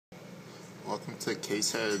Welcome to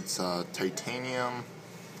Casehead's Titanium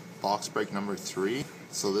box break number 3.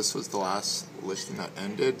 So this was the last listing that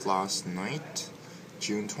ended last night,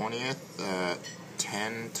 June 20th at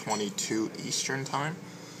 10:22 Eastern Time.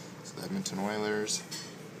 So the Edmonton Oilers.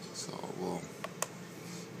 So we'll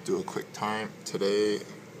do a quick time today.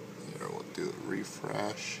 Here we'll do a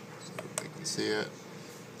refresh so everybody can see it.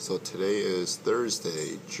 So today is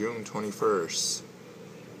Thursday, June 21st,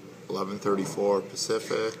 11:34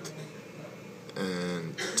 Pacific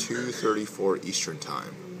and 2:34 Eastern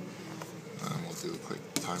Time. And we'll do a quick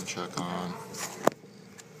time check on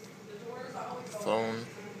the phone.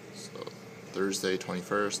 So Thursday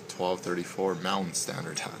 21st, 12:34 Mountain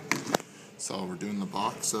Standard Time. So we're doing the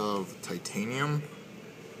box of Titanium,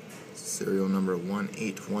 serial number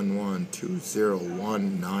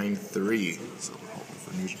 181120193. So we're hoping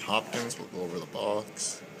for Nugent Hopkins. We'll go over the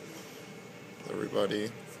box with everybody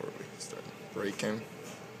before we start breaking.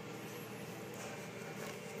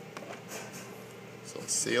 So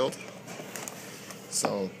it's sealed.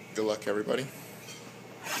 So good luck, everybody.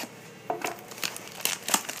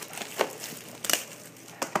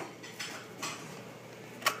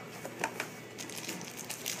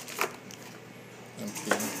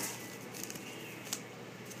 Empty.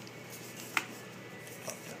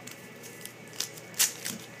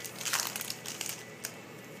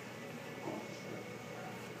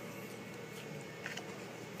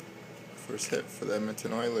 First hit for the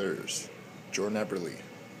Edmonton Oilers, Jordan Eberle.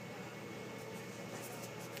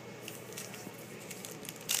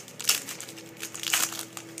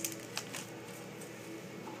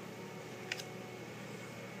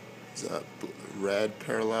 Is that red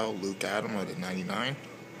parallel, Luke Adam at a 99.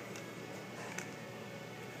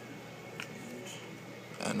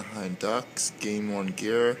 Anaheim Ducks, game worn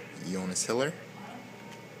gear, Jonas Hiller.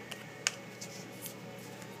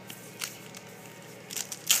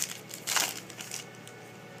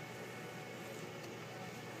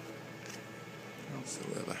 So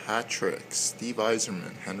we have a hat trick, Steve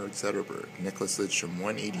Yzerman, Henrik Zetterberg, Nicholas Lidstrom,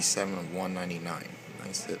 187 of 199.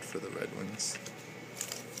 Nice hit for the Red Wings.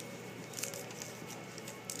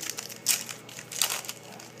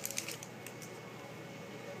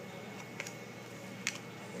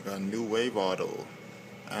 We got a new wave auto,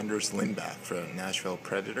 Anders Lindback for Nashville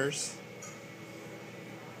Predators.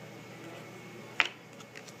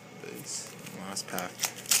 Base, last pack.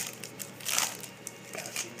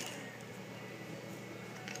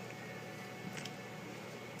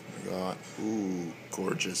 We got,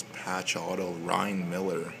 gorgeous patch auto, Ryan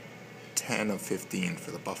Miller, 10 of 15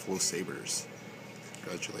 for the Buffalo Sabres.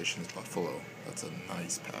 Congratulations, Buffalo. That's a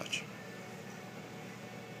nice patch.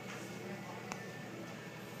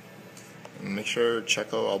 And make sure to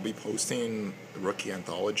check out, I'll be posting the Rookie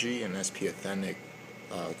Anthology and SP Authentic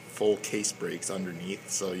full case breaks underneath,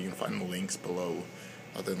 so you can find the links below.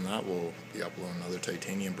 Other than that, we'll be uploading another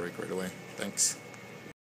Titanium break right away. Thanks.